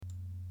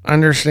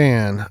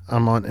understand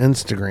I'm on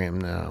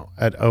Instagram now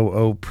at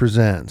OO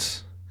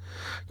Presents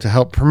to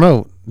help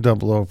promote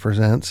Double O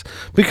Presents,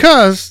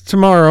 because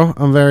tomorrow,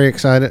 I'm very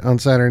excited, on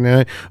Saturday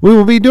night, we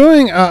will be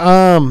doing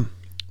a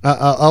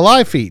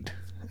live feed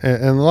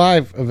and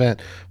live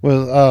event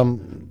with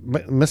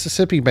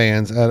Mississippi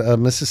bands at a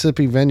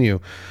Mississippi venue,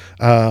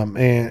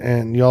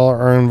 and y'all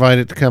are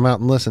invited to come out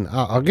and listen.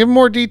 I'll give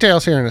more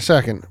details here in a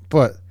second,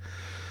 but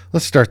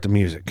let's start the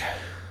music.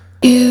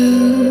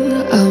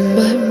 You are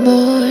my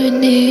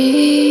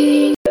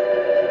morning.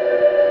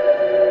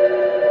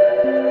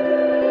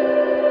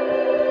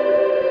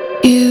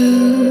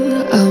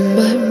 You are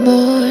my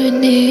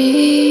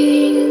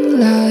morning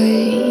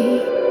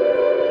light.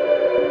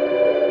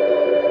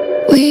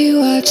 We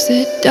watch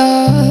the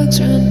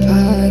dogs run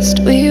past.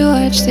 We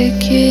watch the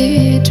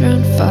kids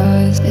run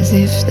fast, as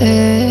if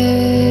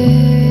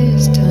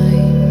there's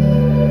time.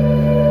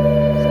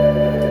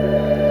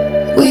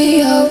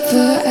 We hope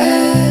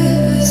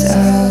forever's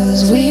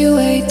ours. We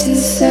wait to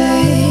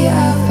say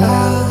our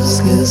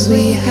vows, 'cause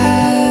we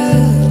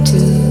have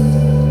to.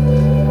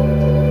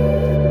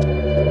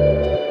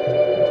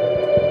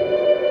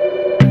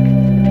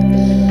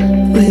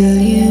 Will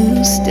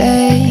you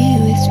stay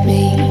with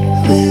me?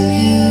 Will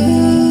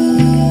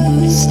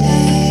you stay?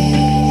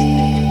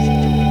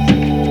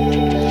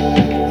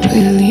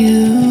 Will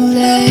you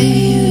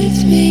lay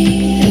with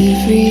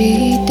me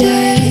every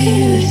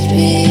day with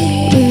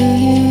me? Will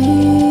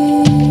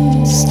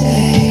you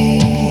stay?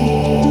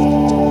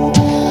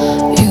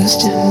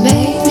 Used to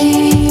make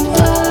me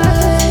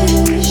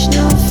blush,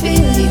 now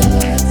feel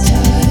your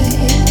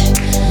touch,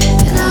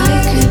 and I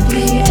could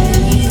be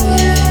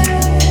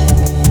anywhere.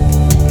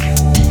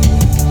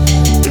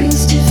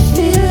 Used to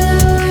feel a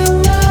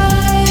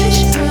rush,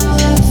 now I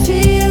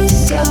feel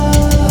so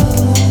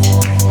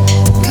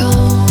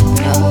calm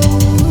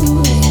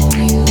knowing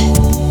you.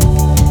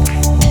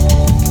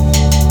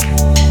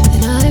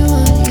 And I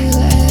want you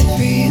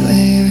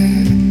everywhere,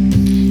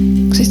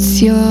 'cause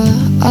it's your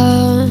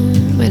arm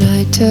when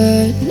I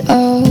turn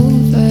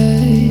over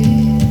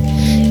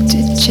to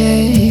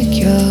check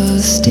you're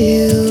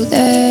still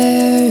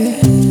there.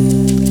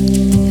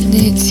 And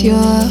it's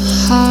your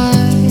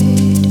heart,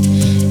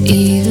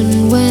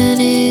 even when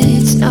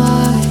it's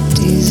not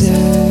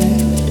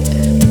deserved.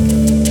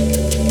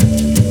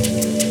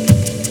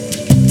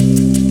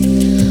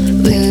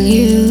 Will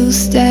you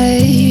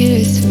stay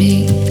with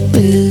me?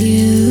 Will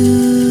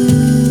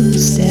you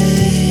stay?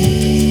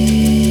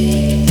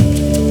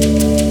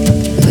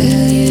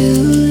 Will you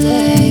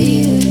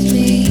lay with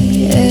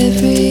me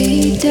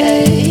every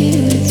day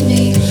with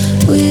me?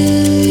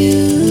 Will you?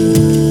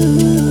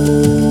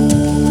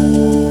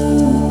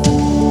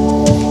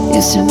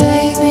 Used to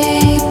make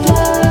me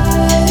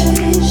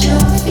blush, now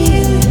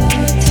feel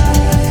your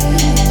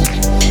touch,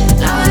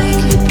 and I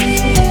could be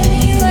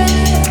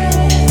anywhere.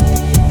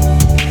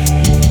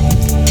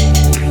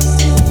 Used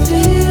to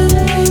feel a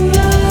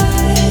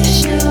rush,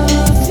 now I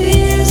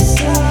feel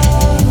so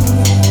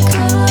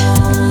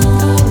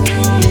calm.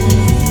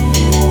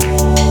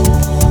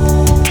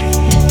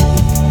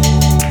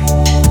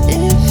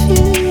 If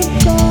you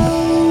go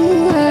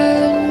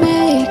and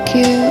make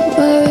it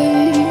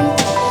work,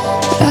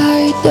 but I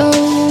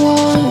don't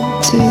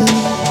want to.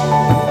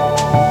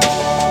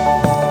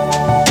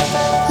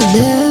 I'll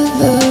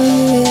never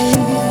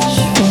wish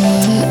for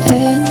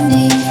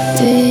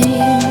anything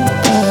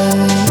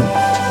but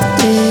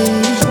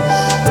this.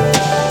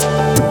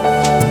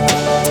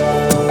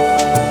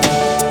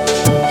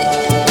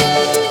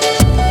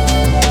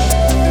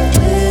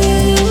 Will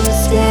you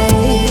stay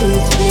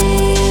with me?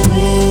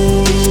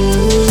 Will you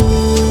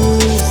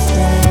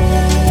stay?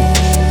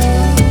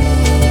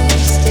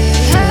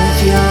 Have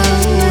your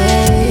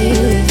way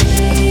with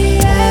me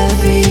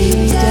every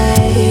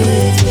day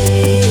with me.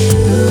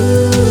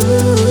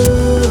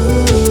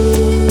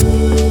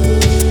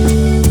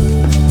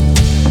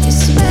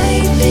 Just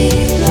make me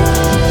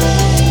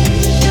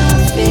blush, now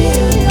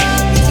feel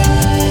your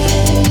touch.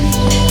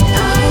 I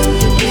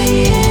could be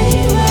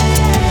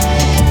anywhere.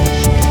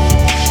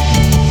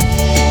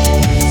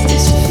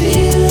 Just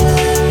feel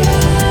the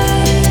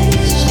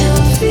rush, now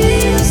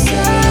feel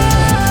so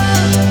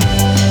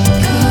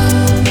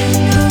calm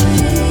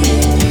knowing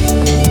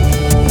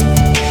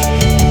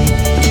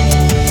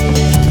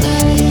I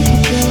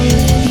could go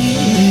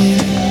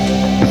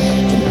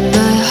anywhere, and I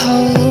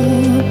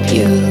hope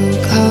you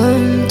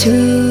come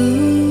too.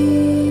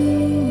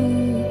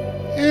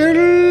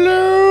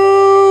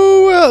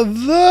 Hello,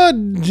 the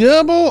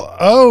Double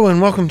O,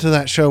 and welcome to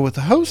That Show with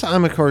the host.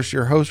 I'm, of course,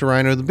 your host,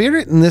 Rhino the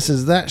Bearded, and this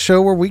is That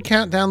Show where we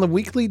count down the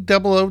weekly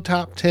Double O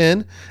Top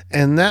 10,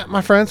 and that,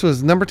 my friends,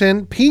 was number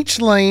 10, Peach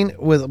Lane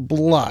with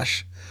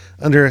Blush,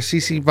 under a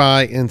CC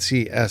BY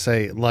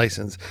NCSA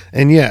license.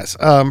 And yes,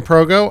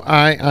 Progo,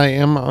 I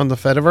am on the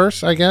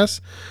Fediverse, I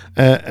guess.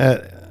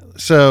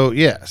 So,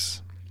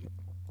 yes.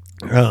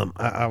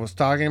 I was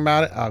talking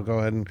about it. I'll go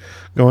ahead and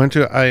go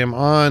into it. I am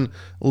on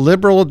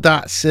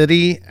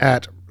liberal.city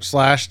 @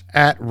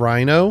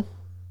 Rhino.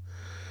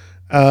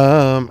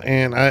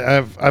 And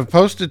I've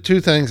posted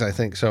two things, I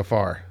think, so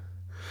far.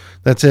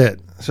 That's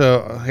it.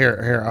 So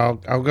here,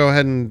 I'll go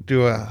ahead and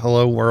do a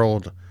hello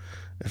world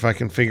if I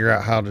can figure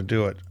out how to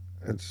do it.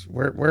 It's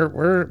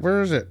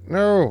where is it?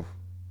 No.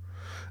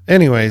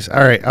 Anyways,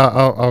 all right,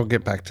 I'll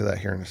get back to that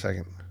here in a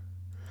second.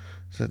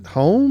 Is it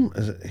home?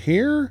 Is it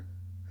here?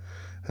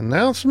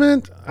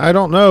 Announcement? I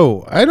don't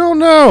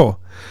know.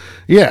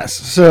 Yes,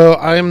 so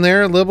I am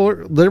there,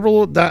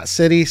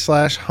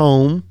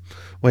 liberal.city/home.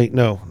 Wait,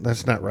 no,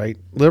 that's not right.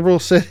 Liberal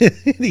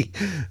City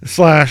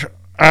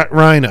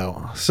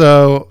 /Rhino.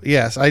 So,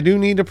 yes, I do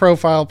need a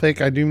profile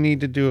pic. I do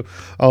need to do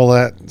all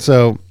that.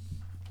 So,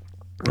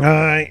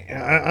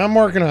 I'm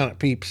working on it,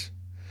 peeps.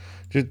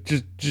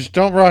 Just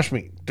don't rush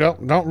me.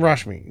 Don't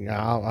rush me.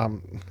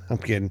 I'm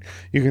kidding.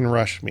 You can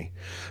rush me.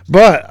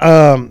 But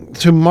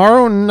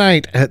tomorrow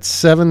night at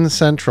 7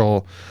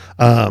 Central,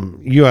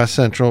 U.S.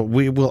 Central,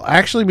 we will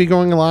actually be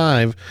going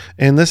live,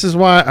 and this is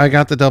why I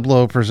got the Double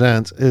O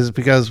Presents, is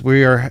because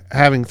we are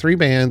having 3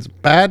 bands,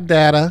 Bad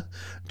Data,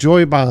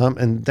 Joy Bomb,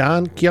 and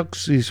Don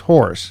Quixote's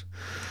Horse,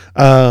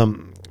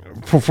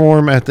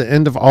 perform at the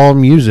End of All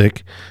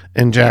Music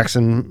in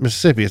Jackson,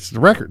 Mississippi. It's the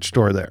record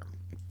store there.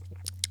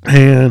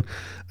 And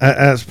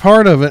as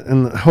part of it,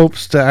 in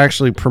hopes to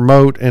actually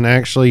promote and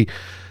actually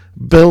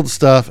build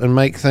stuff and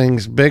make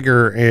things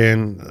bigger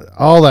and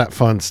all that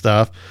fun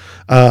stuff,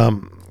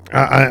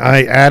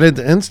 I added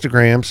the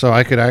Instagram so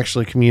I could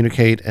actually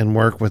communicate and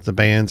work with the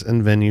bands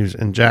and venues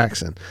in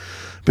Jackson.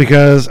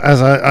 Because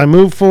as I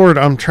move forward,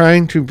 I'm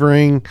trying to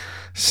bring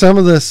some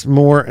of this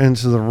more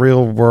into the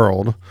real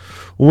world,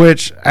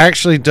 which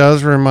actually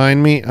does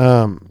remind me,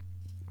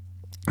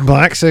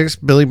 Black Six,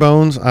 Billy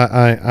Bones.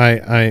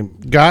 I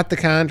got the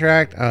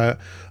contract.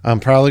 I'm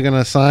probably going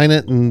to sign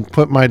it and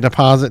put my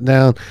deposit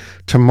down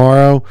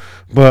tomorrow.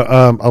 But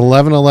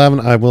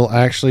 11/11, I will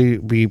actually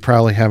be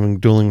probably having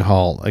Dueling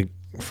Hall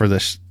for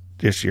this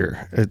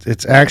year.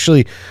 It's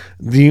actually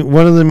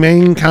one of the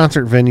main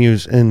concert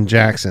venues in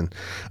Jackson.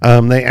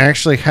 They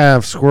actually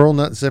have Squirrel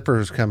Nut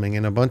Zippers coming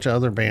and a bunch of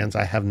other bands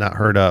I have not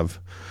heard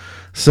of.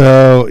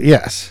 So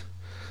yes,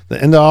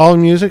 the End of All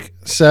Music,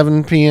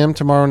 7 p.m.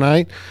 tomorrow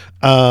night.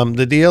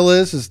 The deal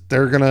is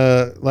they're going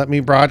to let me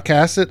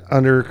broadcast it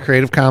under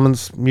Creative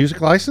Commons music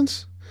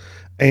license.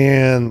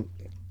 And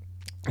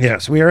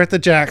yes, we are at the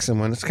Jackson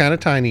one. It's kind of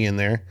tiny in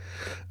there.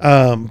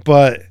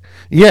 But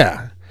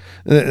yeah,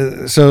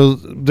 so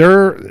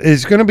there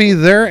is going to be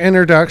their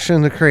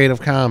introduction to Creative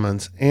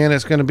Commons, and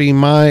it's going to be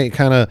my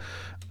kind of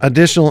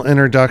additional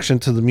introduction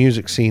to the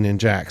music scene in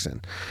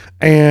Jackson.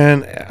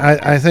 And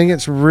I think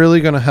it's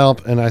really going to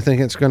help, and I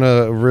think it's going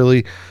to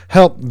really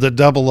help the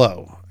Double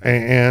O.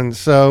 And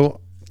so,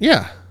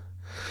 yeah,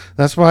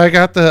 that's why I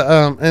got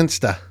the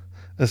Insta,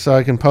 so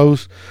I can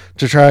post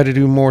to try to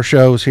do more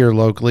shows here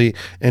locally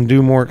and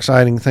do more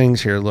exciting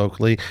things here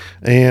locally.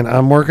 And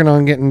I'm working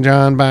on getting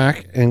John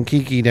back and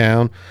Kiki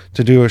down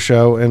to do a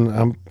show, and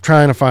I'm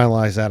trying to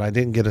finalize that. I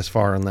didn't get as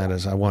far on that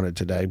as I wanted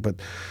today, but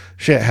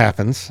shit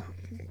happens.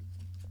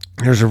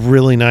 There's a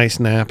really nice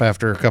nap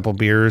after a couple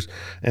beers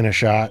and a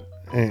shot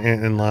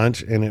and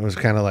lunch, and it was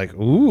kind of like,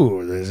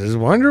 ooh, this is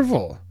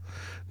wonderful.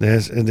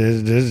 This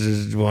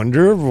is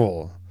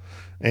wonderful.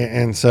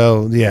 And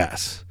so,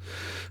 yes.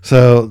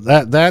 So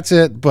that's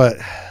it. But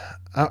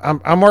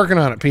I'm working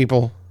on it,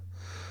 people.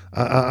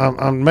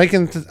 I'm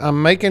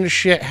making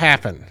shit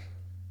happen.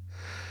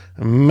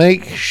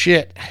 Make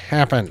shit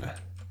happen.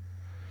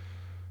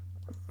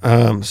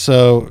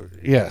 So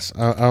yes,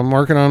 I'm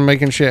working on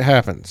making shit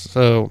happen.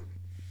 So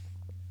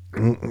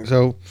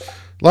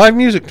live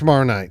music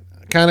tomorrow night.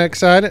 Kind of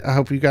excited. I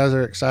hope you guys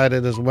are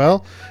excited as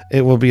well.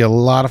 It will be a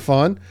lot of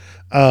fun.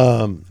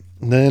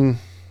 Then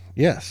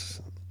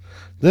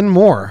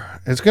more.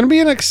 It's going to be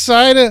an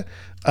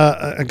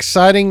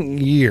exciting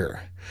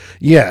year.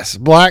 Yes,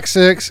 Black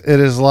Six. It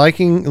is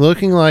looking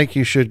like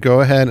you should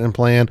go ahead and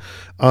plan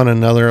on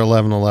another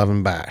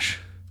 11/11 bash.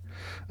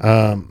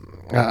 I'm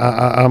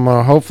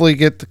gonna hopefully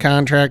get the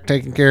contract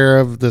taken care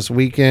of this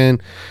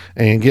weekend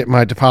and get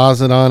my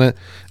deposit on it.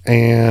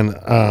 And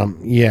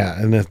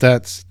and if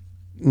that's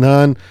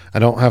none, I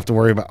don't have to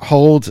worry about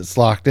holds. It's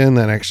locked in.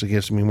 That actually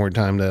gives me more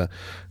time to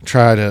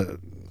try to.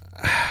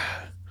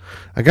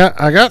 I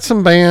got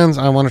some bands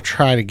I want to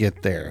try to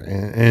get there,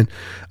 and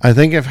I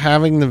think if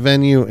having the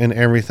venue and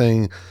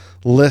everything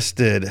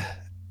listed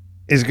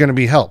is going to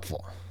be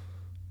helpful.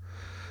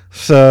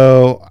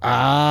 So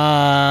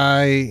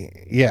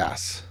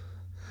yes,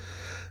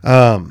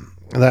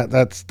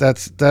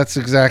 that's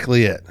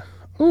exactly it.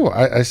 Oh,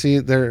 I see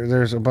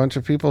there's a bunch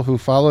of people who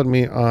followed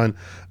me on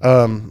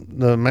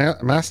the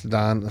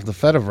Mastodon of the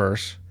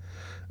Fediverse.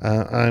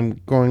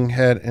 I'm going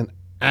ahead and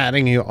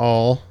adding you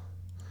all.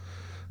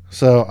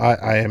 So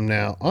I am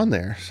now on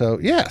there. So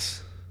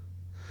yes.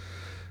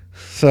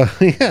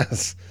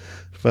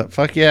 But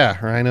fuck yeah,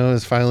 Rhino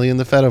is finally in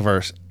the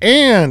Fediverse.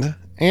 And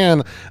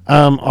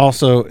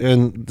also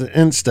in the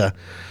Insta.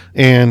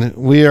 And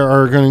we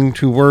are going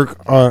to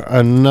work on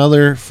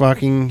another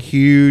fucking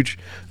huge,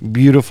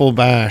 beautiful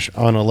bash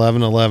on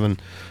 11/11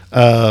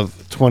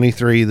 of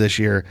 23 this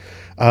year.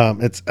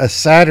 It's a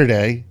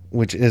Saturday,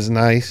 which is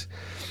nice.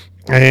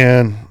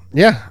 And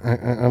yeah,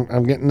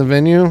 I'm getting the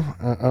venue.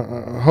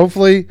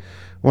 Hopefully,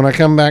 when I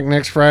come back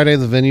next Friday,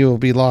 the venue will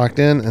be locked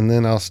in, and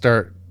then I'll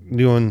start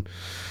doing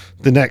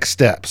the next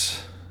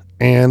steps.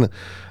 And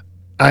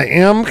I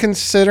am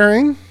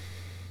considering.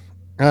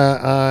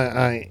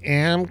 I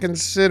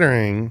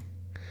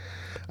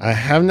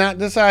have not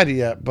decided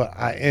yet, but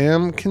I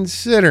am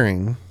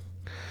considering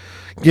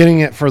getting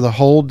it for the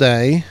whole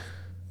day.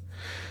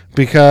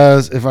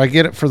 Because if I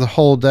get it for the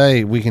whole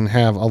day, we can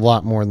have a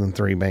lot more than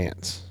 3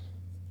 bands.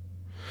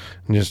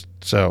 Just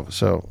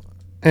so.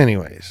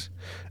 Anyways,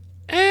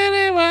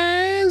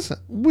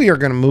 we are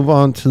going to move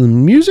on to the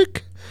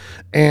music.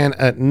 And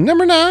at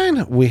number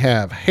 9, we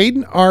have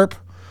Hayden Arp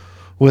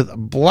with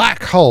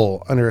Black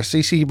Hole under a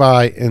CC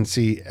by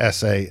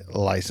NCSA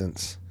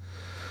license.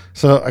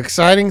 So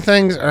exciting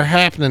things are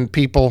happening,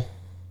 people.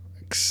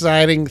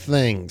 Exciting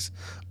things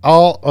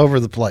all over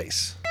the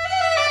place.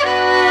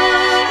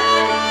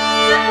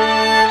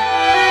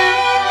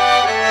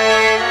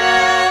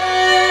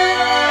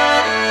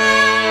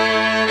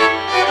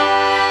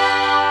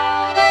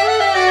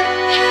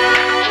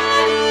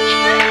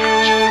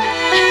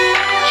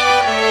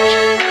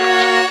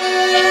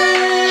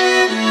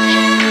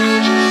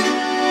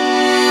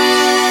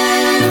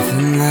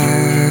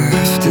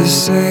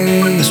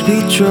 As we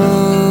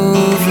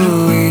drove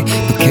away,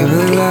 but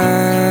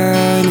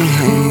Carolina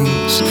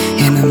hangs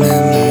in a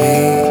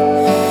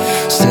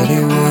memory. Said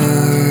it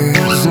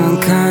was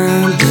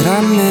unkind, but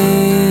I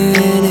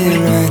meant it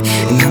right,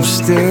 and I'm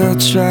still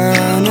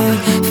trying to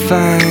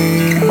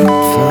fight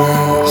for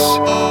us.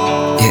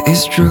 Yeah,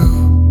 it's true.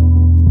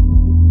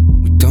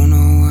 We don't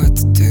know what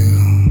to do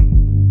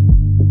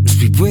as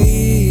we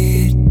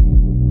wait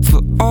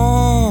for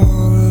all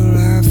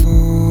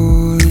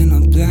arrival in a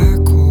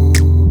black hole.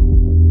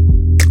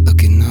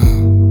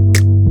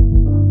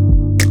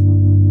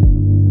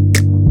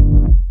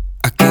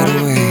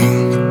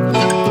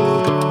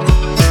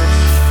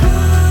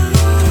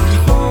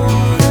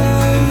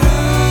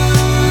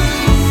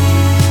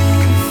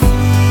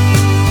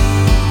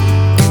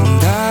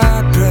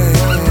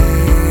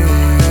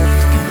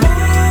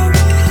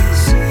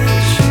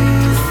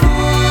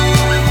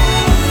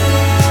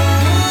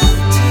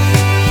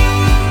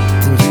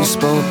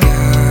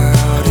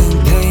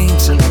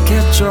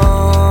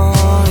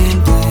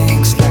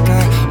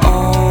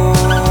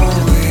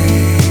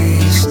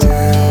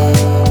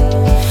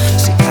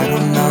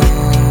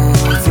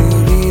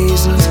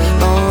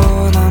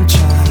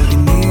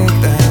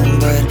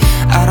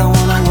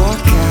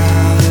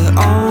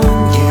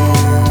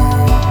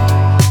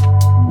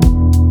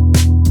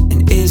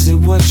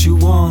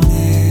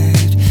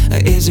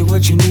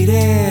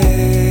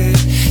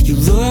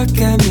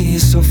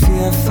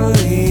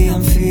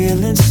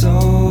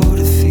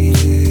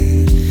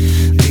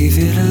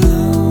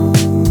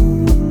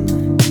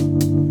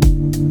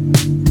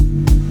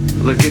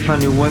 If I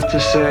knew what to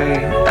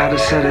say, I'd have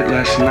said it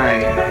last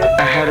night.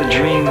 I had a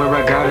dream where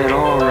I got it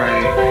all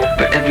right,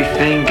 but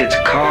everything gets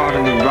caught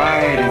in the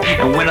ride.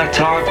 And when I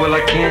talk, well,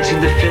 I can't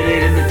seem to fit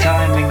it in the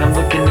timing. I'm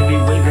looking every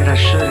way that I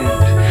shouldn't,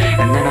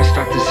 and then I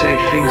start to say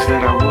things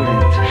that I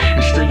wouldn't.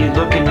 And still you're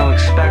looking all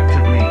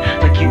expectantly,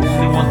 like you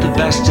only want the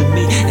best of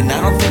me. And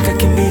I don't think I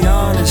can be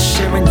honest,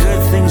 sharing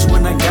good things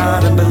when I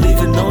got them, but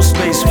leaving no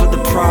space for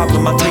the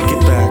problem. I'll take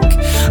it back.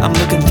 I'm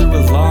looking through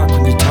a lock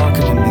when you're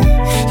talking to me.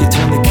 You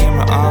turn the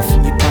camera off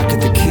and you pocket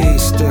the key.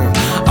 Still,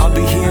 I'll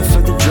be here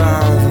for the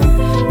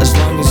driving, as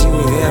long as you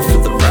were there for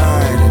the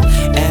riding.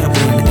 And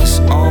when it's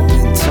all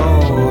been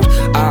told,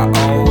 I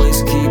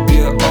always keep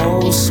your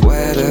old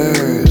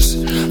sweaters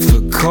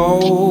for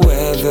cold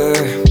weather.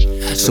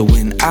 So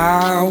when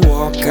I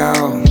walk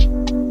out,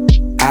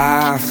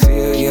 I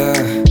feel ya.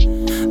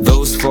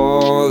 Those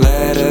 4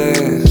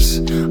 letters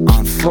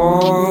on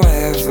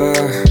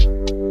forever.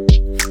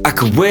 I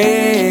could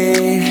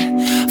wait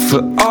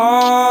for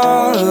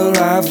all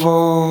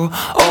arrival.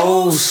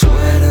 Old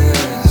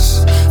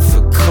sweaters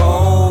for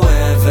cold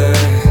weather.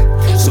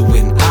 So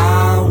when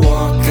I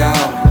walk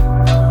out,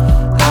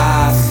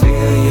 I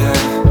feel ya.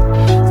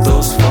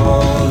 Those 4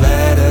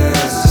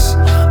 letters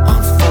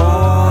on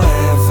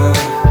forever.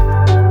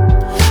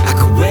 I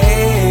could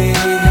wait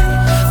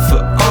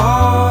for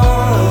all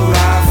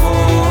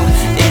arrival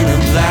in a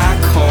black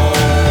hole.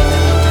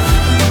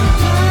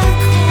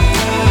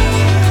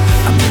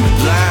 I'm in a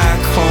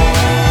black hole.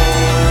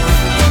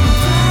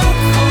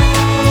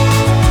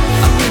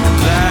 I'm in a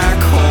black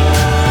hole.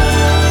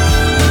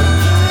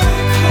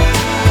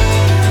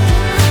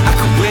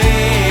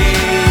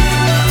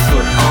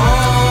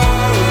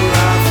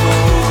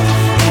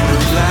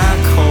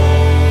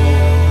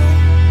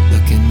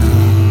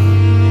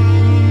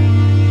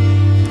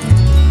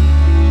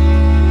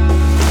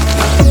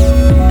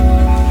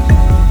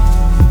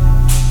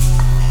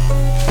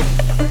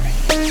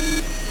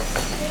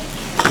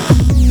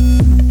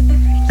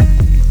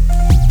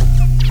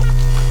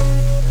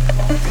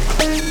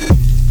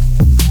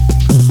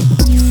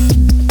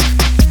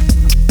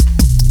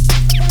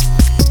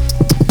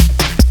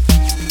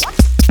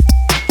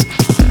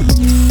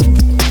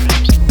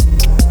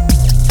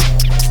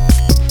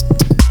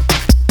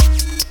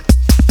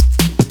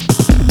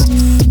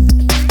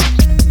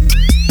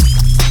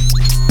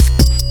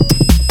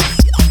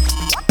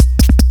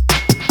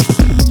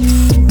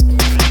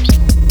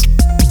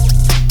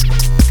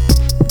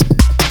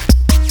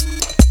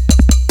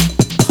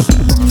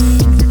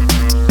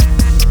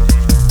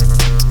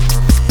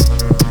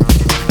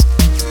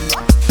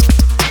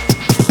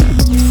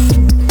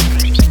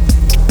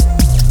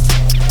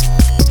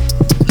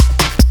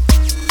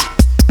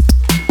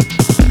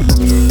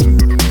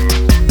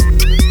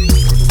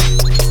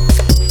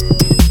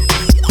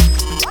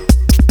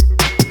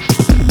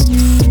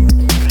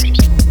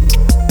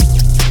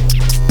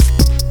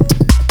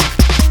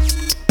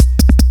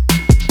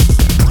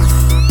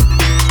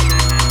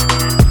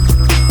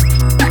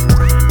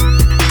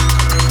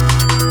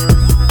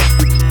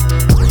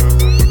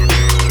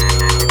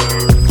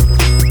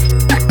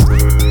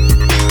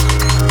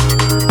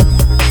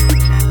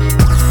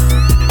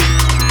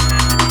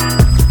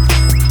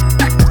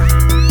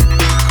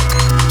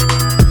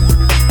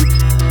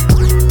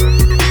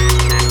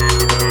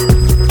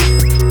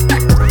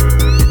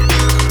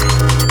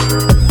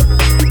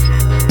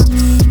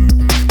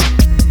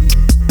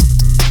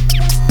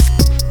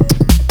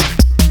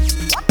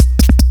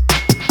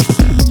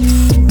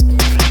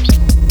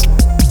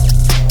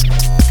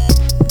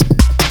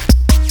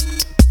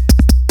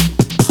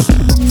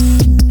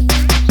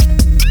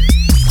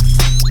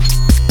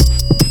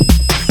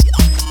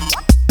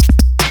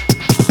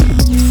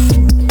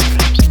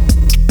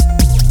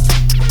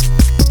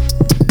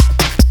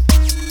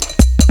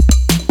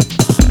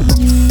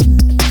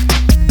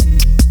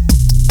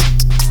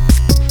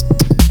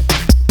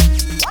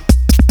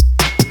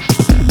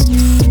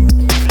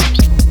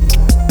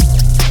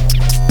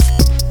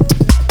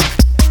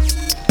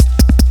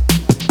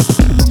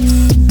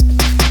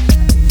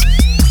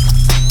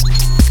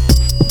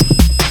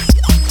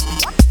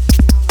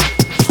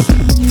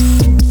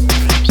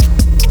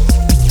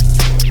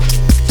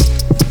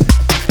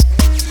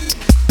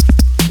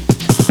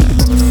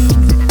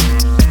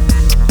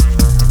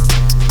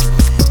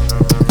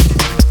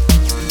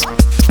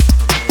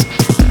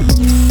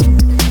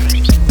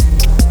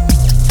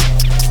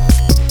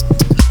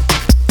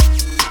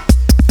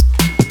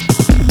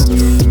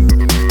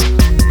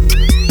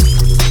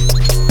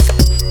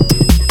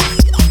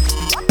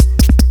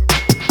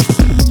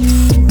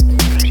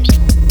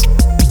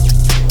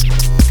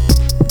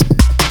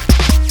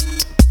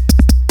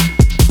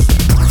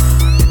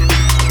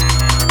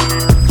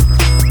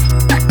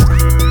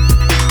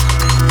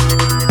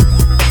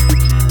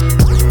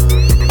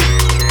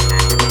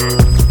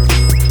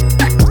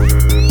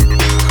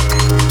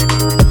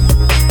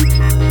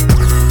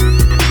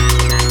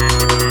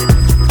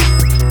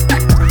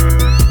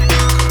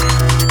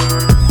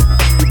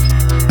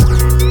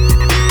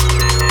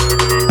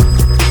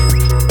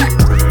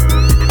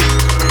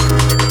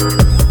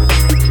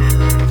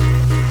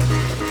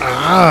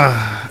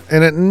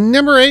 And at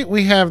number 8,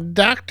 we have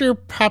Dr.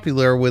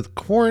 Popular with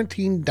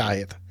Quarantine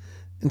Diet,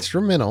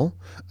 instrumental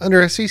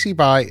under a CC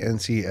BY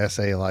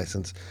NCSA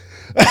license.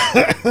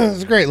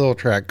 It's a great little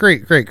track.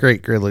 Great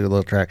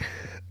little track.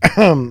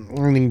 I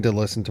need to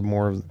listen to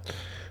more.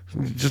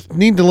 Just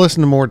need to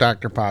listen to more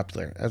Dr.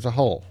 Popular as a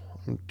whole.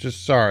 I'm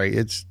just sorry.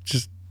 It's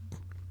just.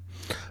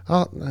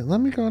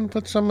 Let me go and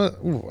put some.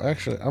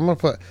 Actually, I'm gonna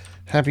put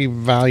Happy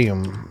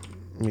Volume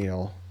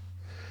Meal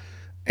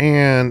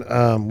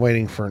and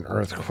Waiting for an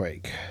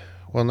Earthquake.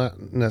 Well,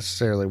 not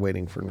necessarily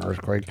Waiting for an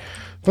Earthquake,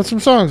 but some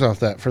songs off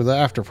that for the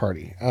after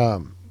party.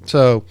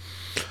 So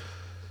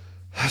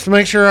to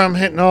make sure I'm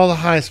hitting all the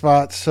high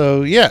spots.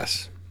 So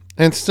yes,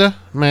 Insta,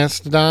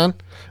 Mastodon,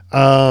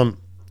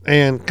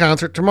 and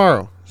concert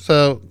tomorrow.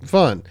 So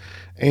fun.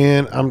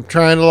 And I'm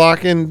trying to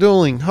lock in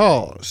Dueling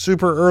Hall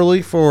super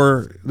early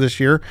for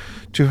this year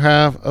to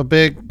have a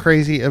big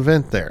crazy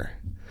event there.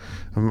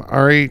 I'm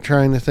already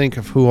trying to think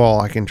of who all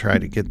I can try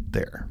to get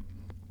there.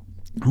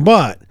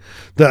 But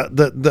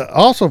the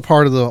also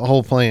part of the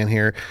whole plan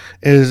here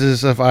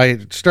is if I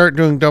start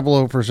doing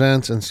 00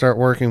 Presents and start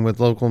working with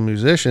local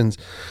musicians,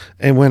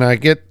 and when I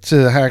get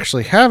to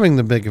actually having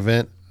the big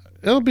event,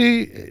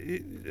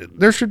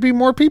 there should be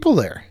more people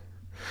there,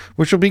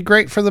 which will be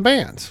great for the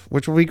bands,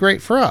 which will be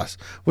great for us,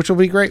 which will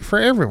be great for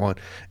everyone.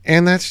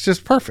 And that's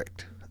just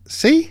perfect.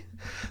 See,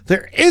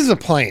 there is a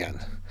plan.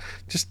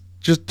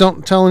 Just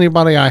don't tell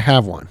anybody I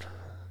have one.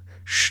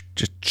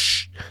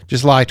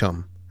 Just lie to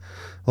them.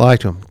 Lie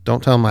to them.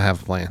 Don't tell them I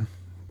have a plan.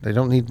 They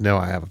don't need to know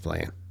I have a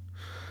plan.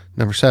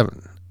 Number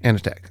 7,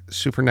 Anatech,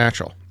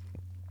 Supernatural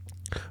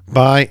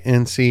by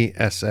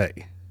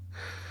NCSA.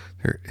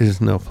 There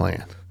is no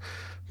plan,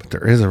 but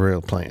there is a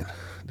real plan.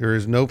 There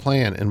is no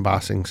plan in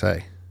Ba Sing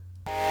Se.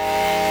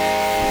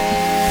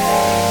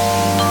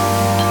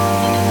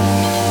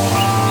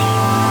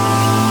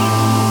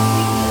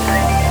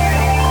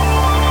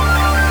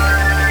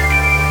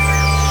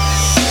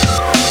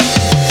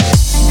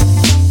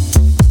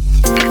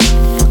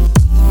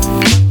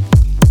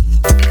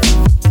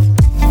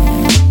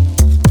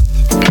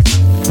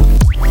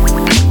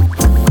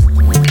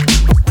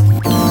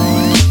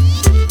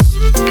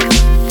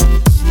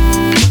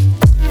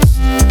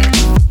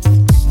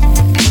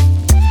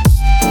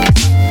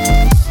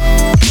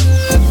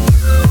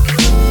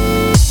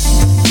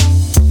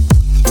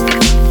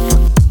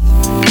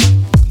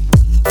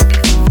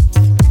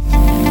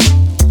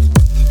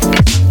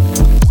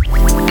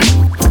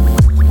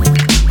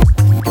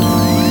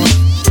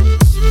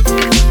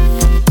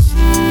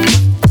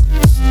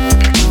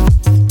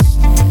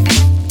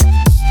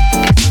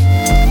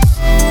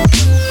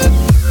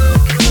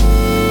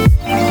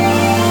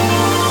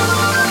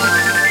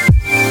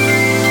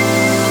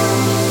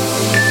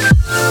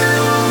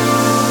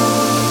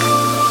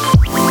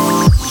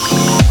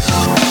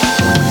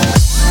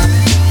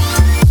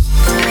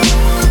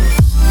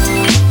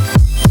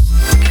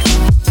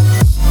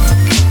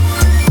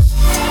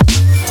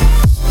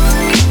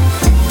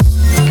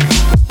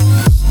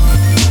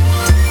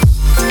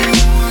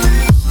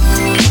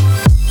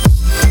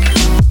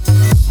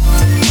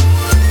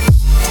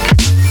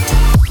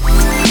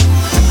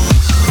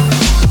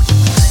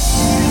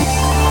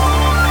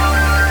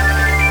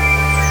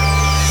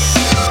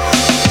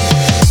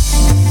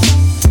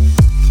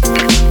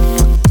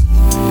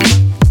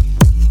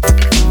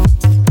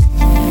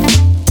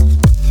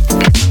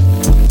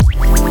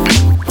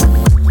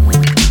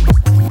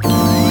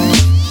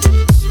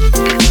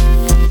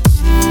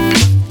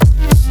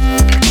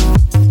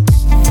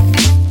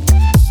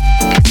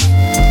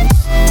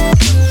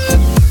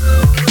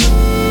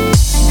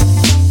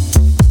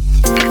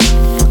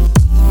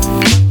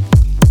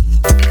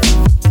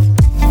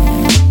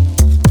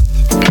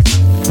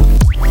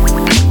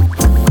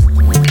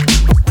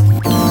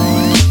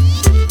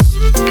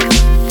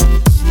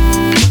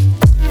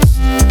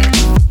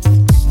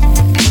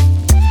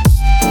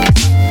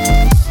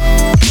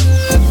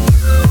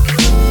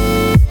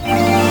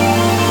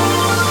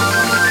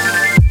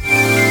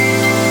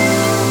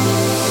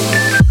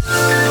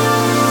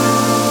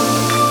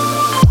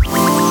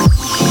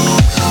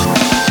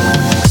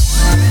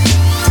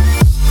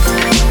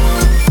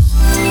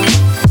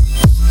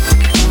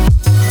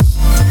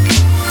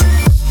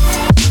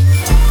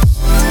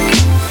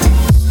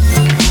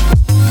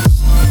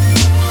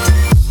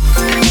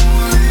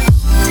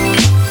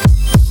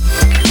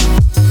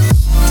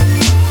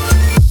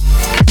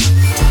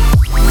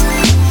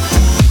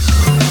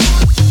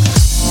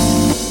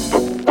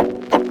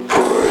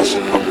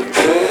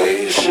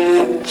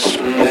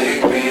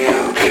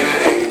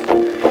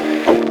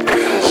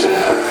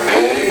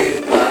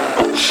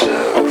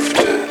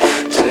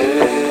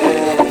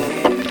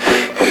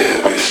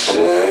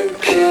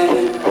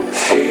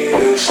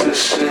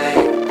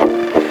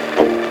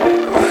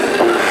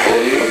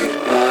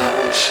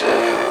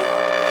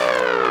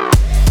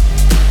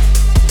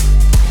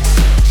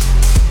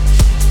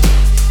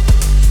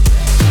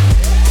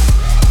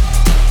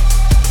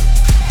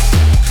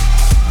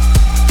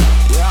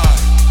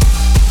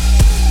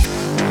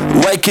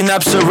 waking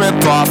up's a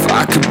ripoff.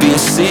 I could be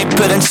asleep,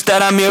 but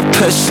instead I'm here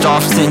pissed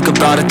off. Think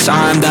about a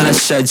time that I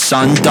said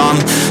something dumb.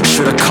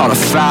 Should've caught a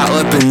fat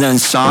lip and then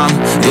some,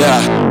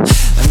 yeah.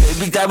 And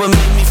maybe that would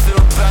make me feel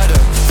better.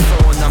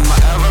 Throwing up my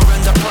error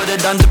and I put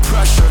it under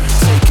pressure.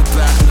 Take it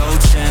back, no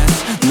chance,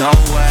 no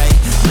way,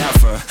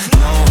 never,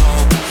 no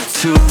hope,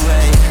 too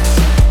late.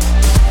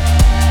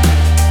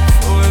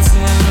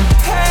 Wasn't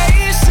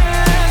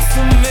patient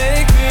to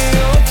make me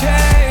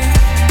okay,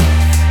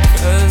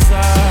 'cause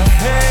I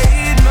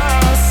hate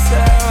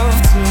myself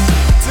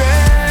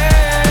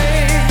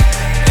today.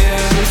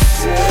 Every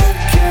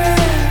second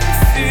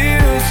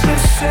feels the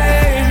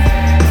same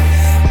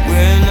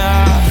when I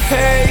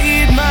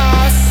hate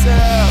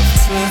myself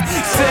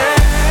today.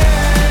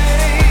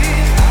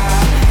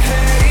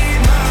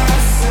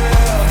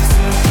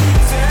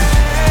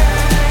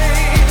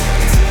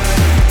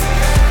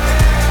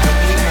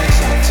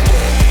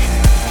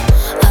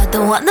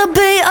 Don't wanna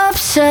be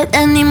upset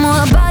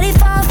anymore. Body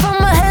far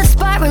from my head,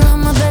 spiral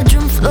on my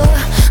bedroom floor.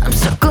 I'm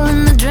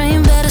circling the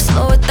drain, better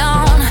slow it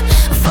down.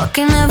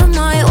 Fucking never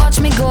mind, watch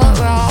me go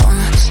around.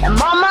 And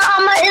mama,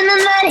 I'm an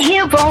internet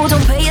hero.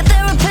 Don't pay a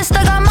therapist,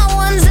 I got my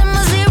ones and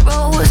my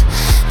zeros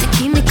to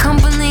keep me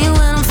company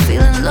when I'm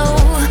feeling low.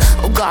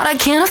 Oh God, I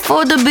can't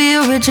afford to be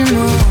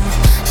original,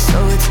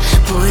 so it's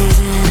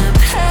poison and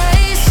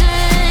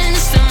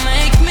patience to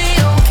make me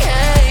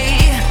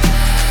okay,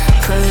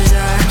 'cause I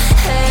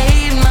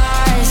hate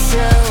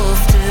myself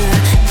today.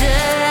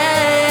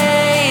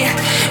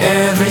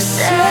 Every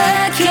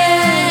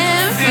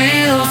second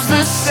feels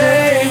the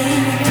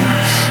same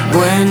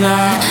when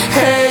I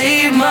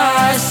hate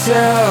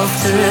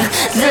myself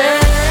today.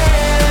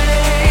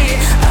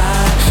 I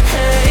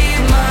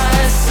hate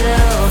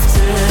myself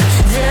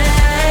today.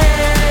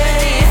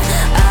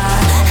 I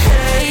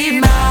hate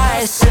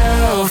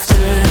myself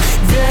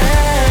today.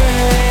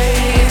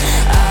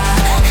 I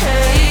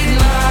hate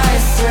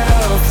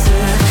myself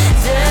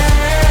today.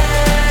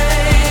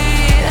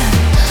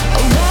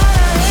 Oh, why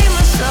I hate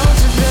myself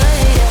today,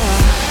 yeah.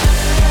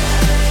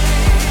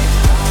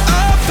 I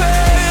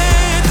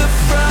paid the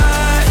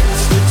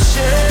price for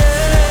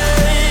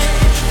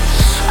change.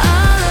 I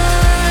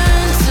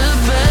learned to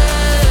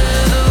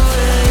bear the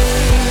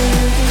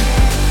weight.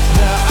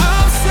 Now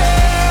I'm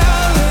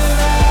selling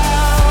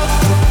out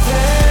the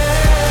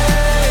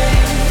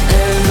pain,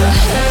 and I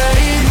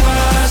hate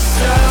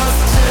myself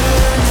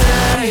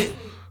today.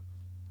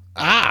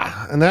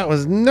 And that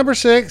was number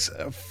 6,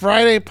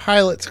 Friday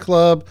Pilots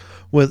Club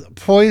with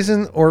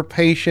Poison or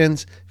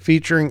Patience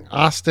featuring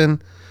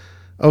Austin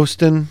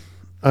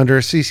under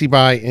a CC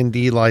BY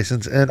ND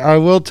license. And I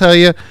will tell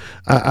you,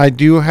 I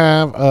do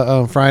have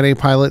a Friday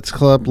Pilots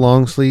Club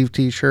long sleeve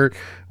t-shirt,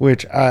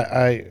 which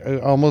I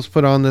almost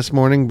put on this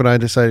morning, but I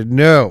decided,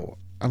 no,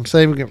 I'm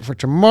saving it for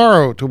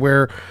tomorrow to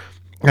wear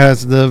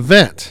as the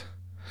event.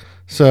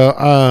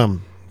 So,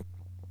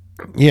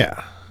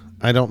 yeah,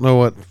 I don't know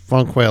what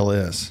Funk Whale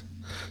is.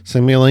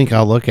 Send me a link.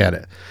 I'll look at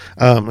it.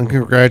 And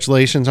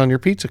congratulations on your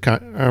pizza,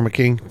 Karma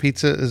King.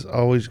 Pizza is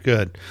always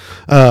good.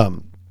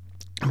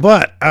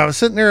 But I was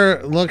sitting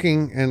there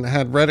looking and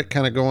had Reddit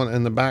kind of going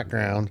in the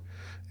background.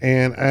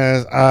 And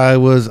as I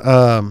was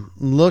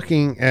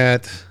looking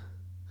at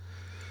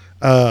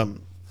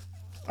on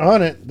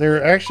it,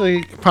 there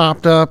actually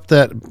popped up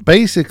that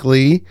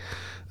basically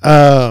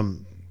the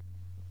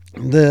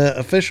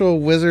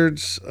official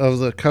Wizards of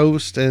the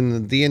Coast and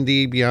the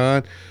D&D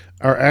Beyond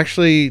are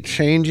actually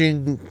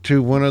changing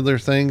to one of their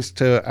things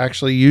to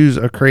actually use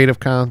a Creative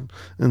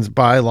Commons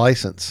BY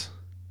license.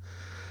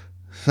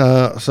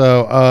 And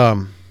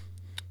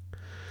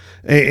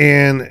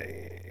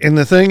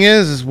the thing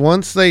is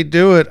once they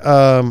do it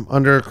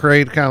under a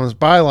Creative Commons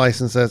BY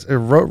license, that's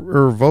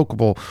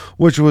irrevocable,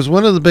 which was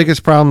one of the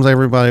biggest problems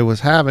everybody was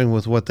having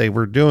with what they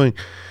were doing,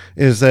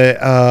 is that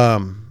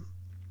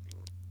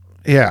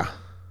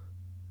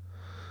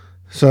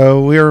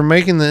so we are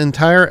making the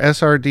entire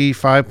SRD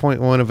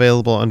 5.1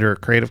 available under a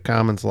Creative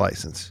Commons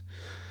license.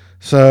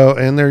 So,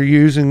 and they're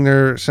using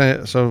their,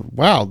 so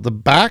wow, the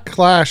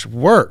backlash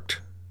worked.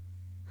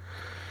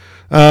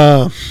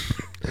 It's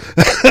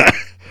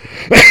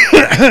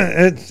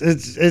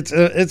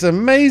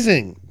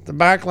amazing. The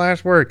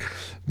backlash worked.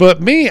 But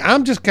me,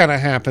 I'm just kind of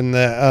happy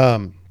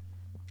that,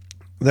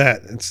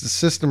 that it's the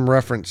system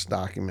reference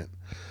document,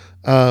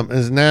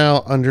 is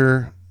now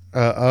under,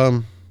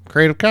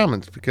 Creative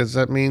Commons, because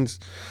that means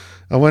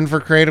a win for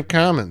Creative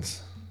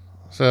Commons.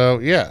 So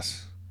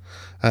yes,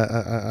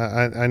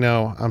 I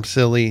know I'm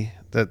silly.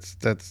 That's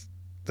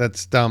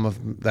dumb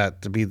of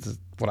that to be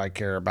what I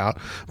care about,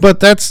 but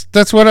that's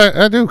what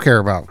I do care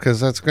about, because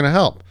that's going to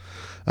help.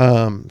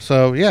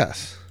 So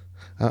yes,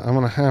 I'm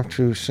going to have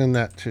to send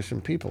that to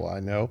some people I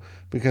know,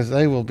 because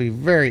they will be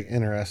very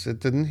interested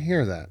to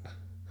hear that.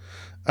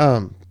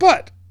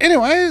 But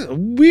anyways,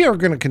 we are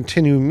going to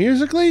continue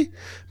musically,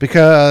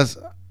 because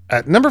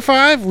at number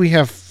 5, we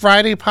have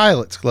Friday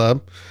Pilots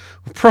Club,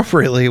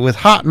 appropriately with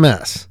Hot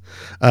Mess,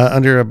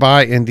 under a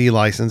BY ND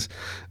license,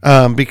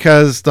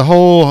 because the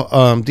whole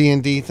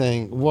D&D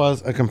thing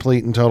was a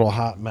complete and total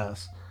hot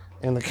mess.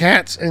 And the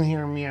cat's in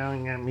here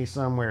meowing at me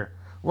somewhere.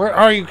 Where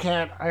are you,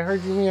 cat? I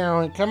heard you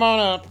meowing. Come on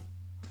up.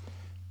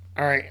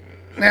 All right.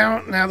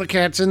 Now the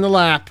cat's in the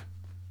lap.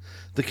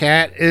 The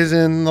cat is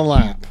in the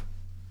lap.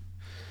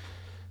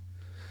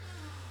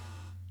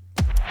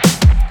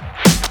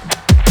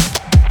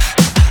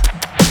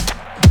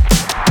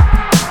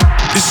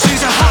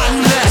 She's a hot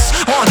mess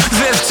on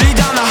 50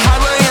 down the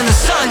highway in the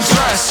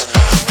sundress.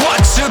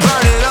 Watch her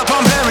burn it up,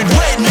 I'm bearing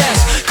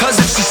witness. Cause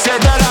if she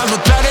said that, I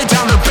would bet it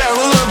down the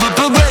barrel of a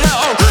Beretta.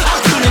 Oh, I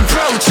couldn't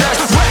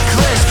protest.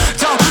 Reckless,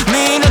 don't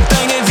mean a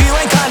thing if you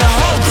ain't kinda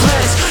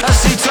hopeless. As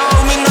she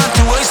told me not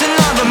to waste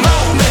another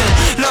moment.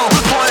 No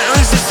point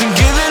resisting,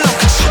 giving up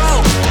control.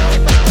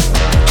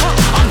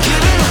 I'm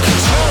giving up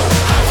control.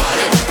 I want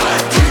it,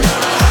 but you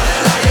don't know how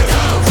to let it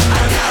go.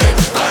 I got it,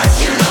 but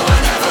you know I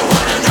never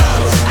wanna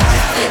know. I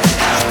have it,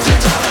 have to,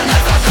 darling,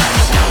 never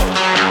better know.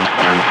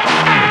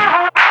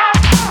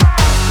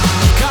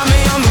 Got me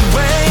on the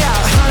way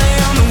out, honey,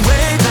 on the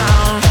way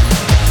down.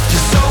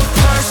 You're so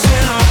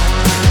personal,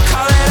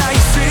 call it how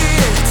you see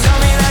it. Tell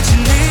me that you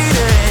need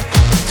it.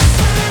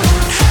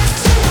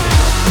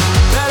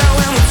 Better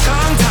when we're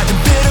tongue-tied than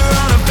bitter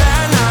on a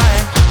bad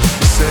night.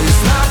 Say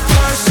it's not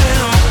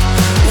personal,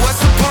 what's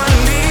the point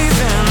of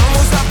leaving?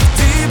 Almost off the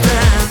deep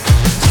end.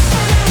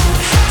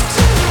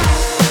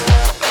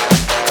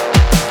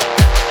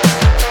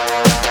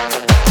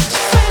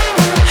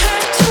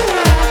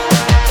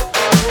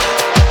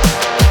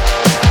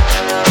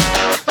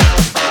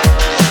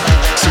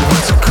 So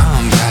what's a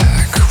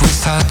comeback?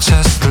 Without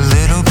just a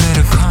little bit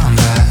of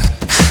combat.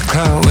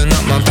 Clawing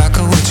up my back,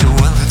 or would you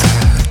will of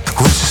that?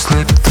 Would you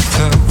slip the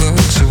pillow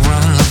to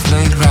run the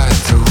blade right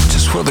through?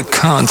 Just for the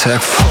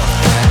contact, fuck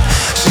that.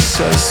 She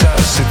says that,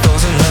 she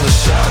throws another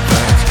shot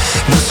back.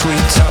 No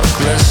sweet talk,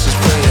 let's just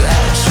play it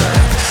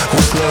abstract.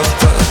 With love,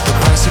 but the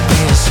price of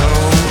being sold.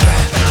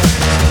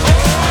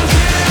 I'm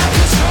getting out of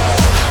control.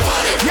 I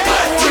want it,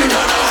 but you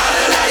don't know how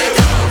to let it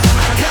go.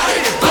 I got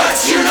it, but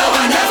you know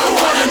I never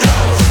wanna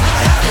know.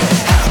 I have it,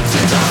 have to,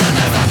 darling,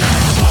 never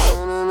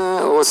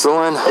know. What's the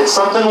one? It's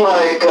something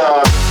like,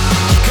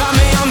 Got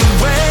me on the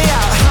way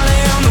out,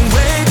 honey, on the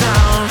way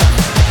down.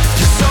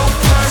 You're so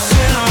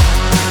personal,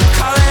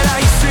 call it how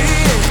you see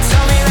it.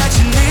 Tell me that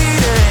you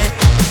need it.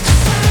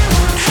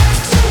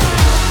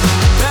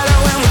 Better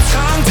when we're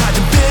tongue-tied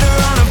than bitter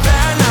on a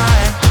bad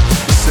night.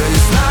 Say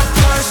it's not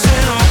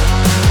personal,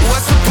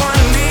 what's the point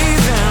of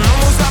leaving?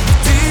 Almost off the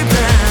deep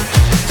end.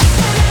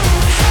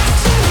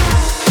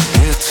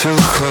 You're too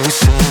close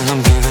and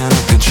I'm giving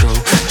up control.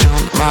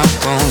 Jump my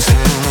bones, tell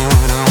me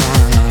what I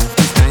wanna know.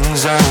 The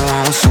things I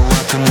want, so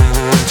I can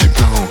never let you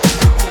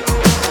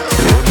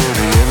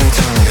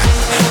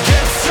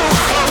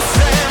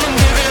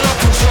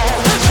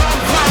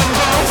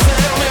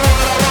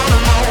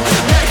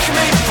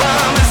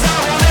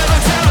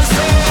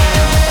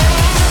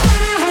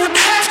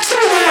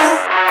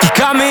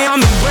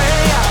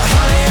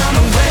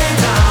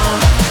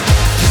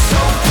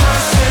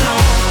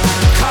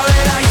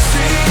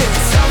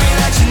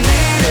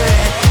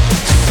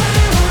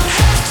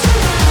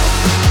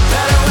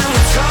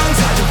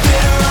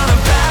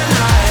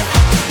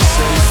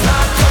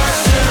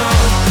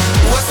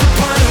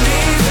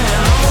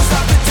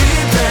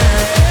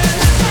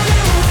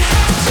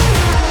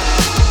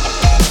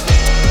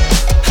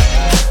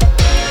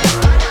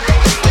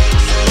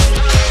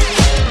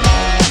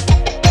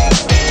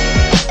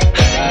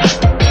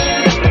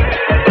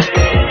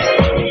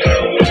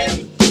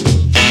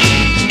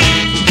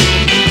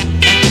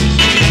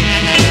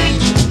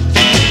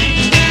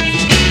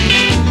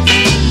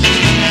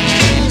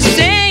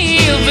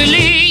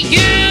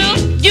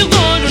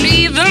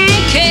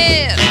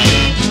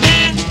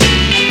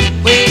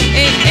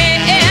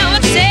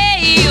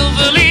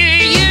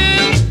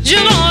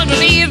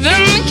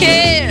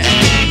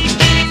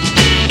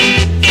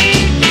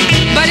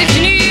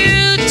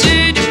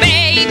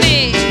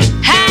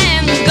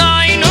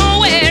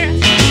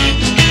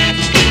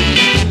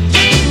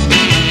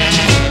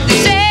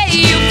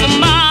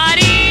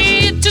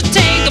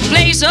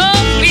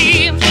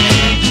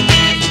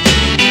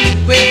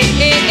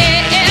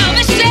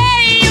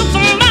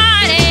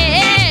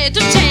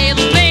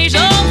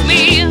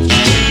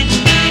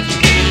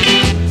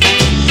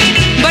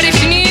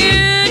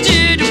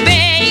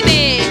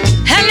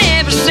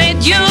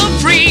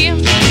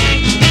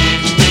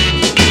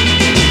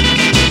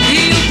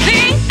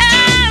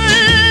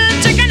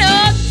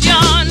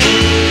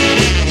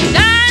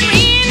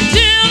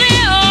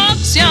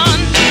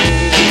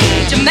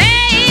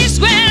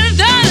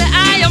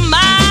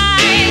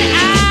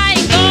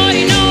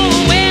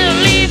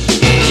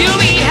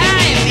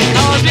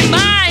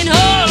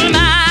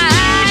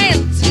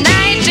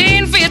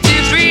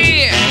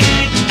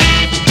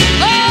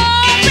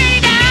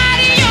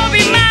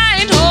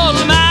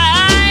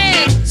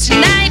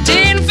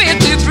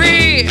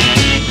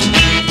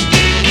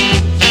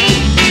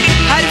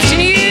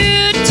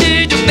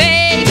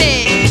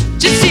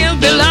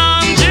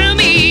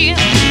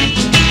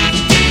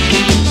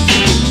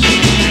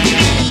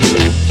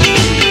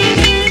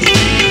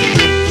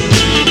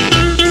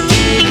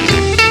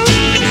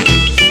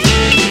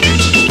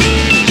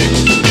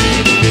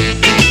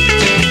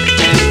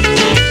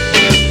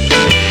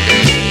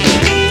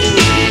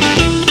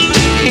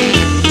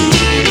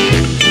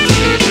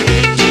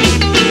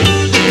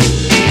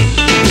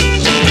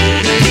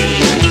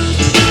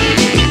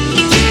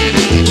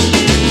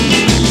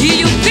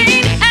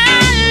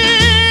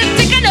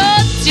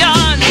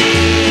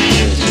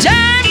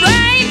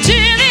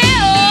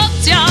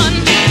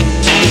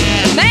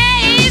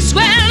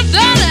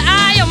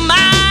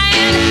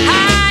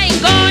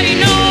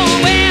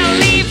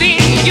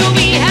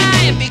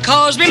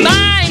yours be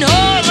mine,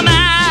 all of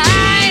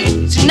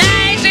mine. It's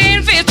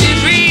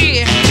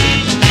 1953.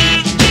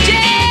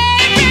 Yeah,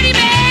 pretty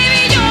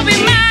baby, you'll be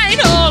mine,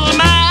 all of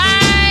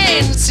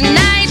mine. It's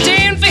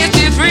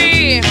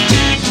 1953.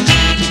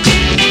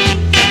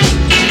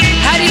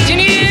 How did you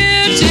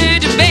new to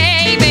the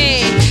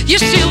baby? You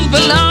still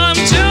belong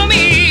to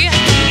me.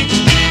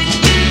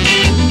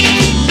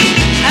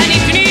 And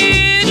if you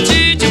new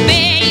to the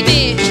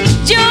baby,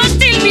 you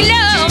still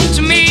belong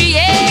to me,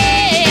 yeah.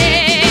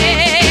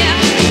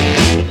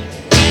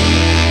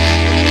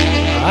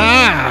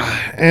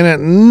 And at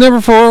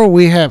number 4,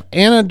 we have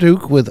Anna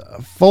Duke with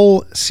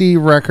Full C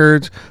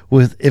Records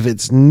with If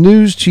It's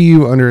News to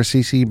You under a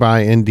CC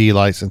by ND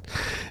license.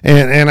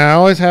 And I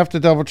always have to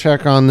double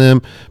check on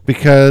them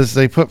because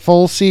they put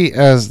Full C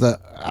as the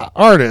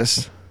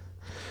artist,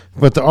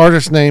 but the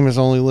artist name is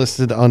only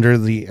listed under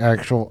the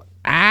actual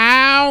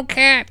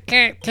cat.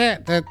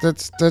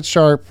 That's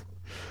sharp.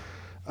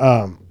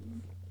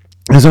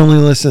 Is only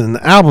listed in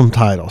the album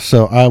title.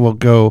 So I will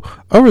go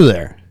over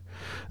there.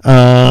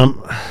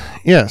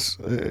 Yes.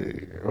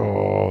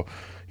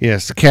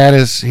 Yes, the cat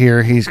is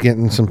here. He's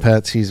getting some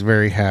pets. He's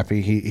very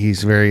happy.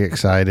 He's very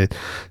excited.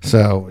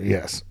 So,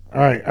 yes. All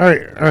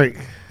right.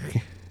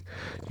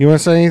 You want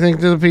to say anything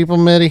to the people,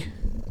 Mitty?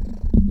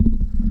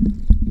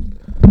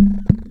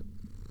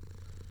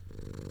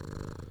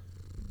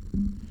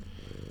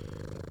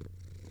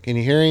 Can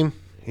you hear him?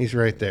 He's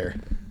right there.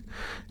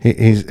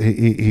 He's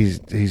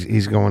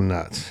going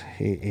nuts.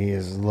 He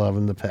is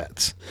loving the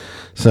pets.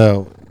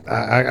 So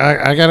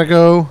I gotta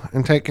go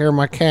and take care of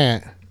my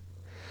cat.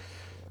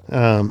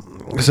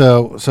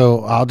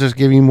 So I'll just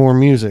give you more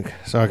music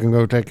so I can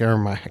go take care of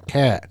my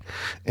cat.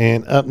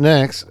 And up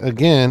next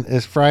again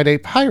is Friday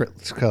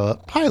Pilots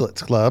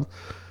Club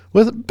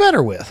with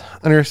Better With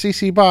under a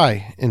CC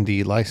BY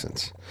ND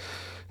license.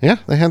 Yeah,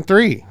 they had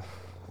 3.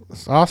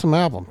 It's an awesome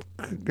album.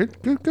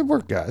 Good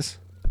work, guys.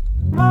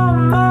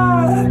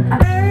 Mama,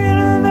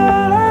 ain't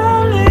that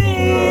I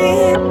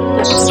need?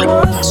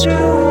 What you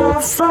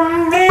want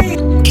from me?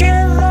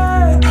 Can't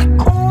lie.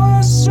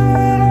 What should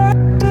I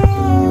do?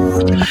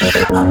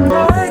 I'm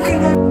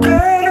liking it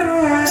better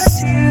with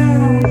you.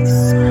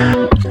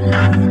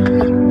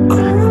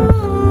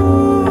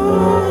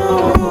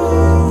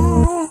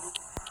 Ooh,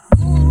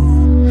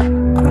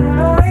 I'm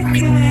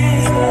liking it.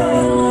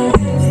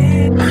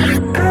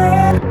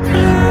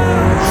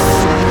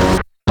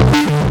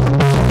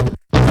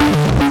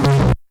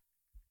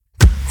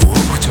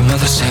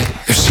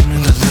 If she knew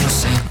the little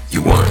saint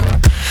you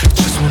weren't,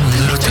 just want a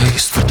little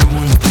taste, but don't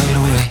wanna play it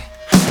away.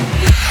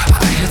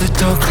 I hear the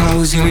door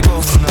close, yeah, we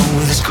both know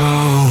where this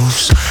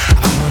goes. I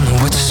don't know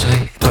what to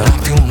say, but I'm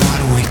feeling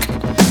wide awake.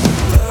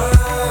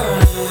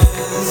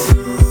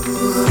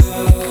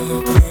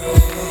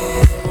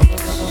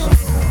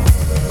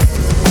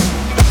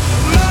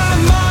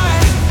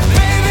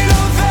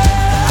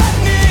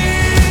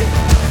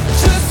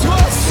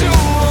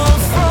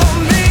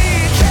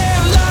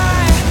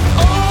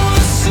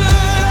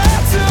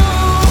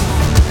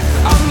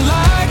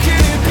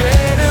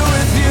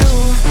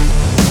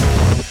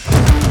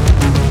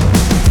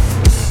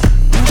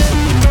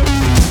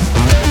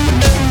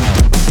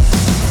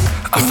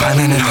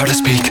 Finding it hard to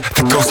speak,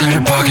 the ghost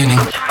started bargaining.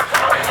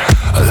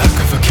 A lack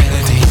of a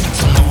Kennedy,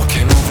 don't know what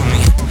came over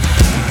me.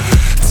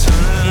 Turn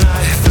of the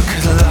night, look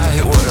at the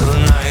light, what of the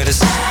night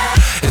is.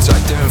 It's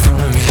right there in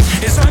front of me,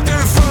 it's right there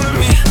in front of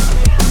me.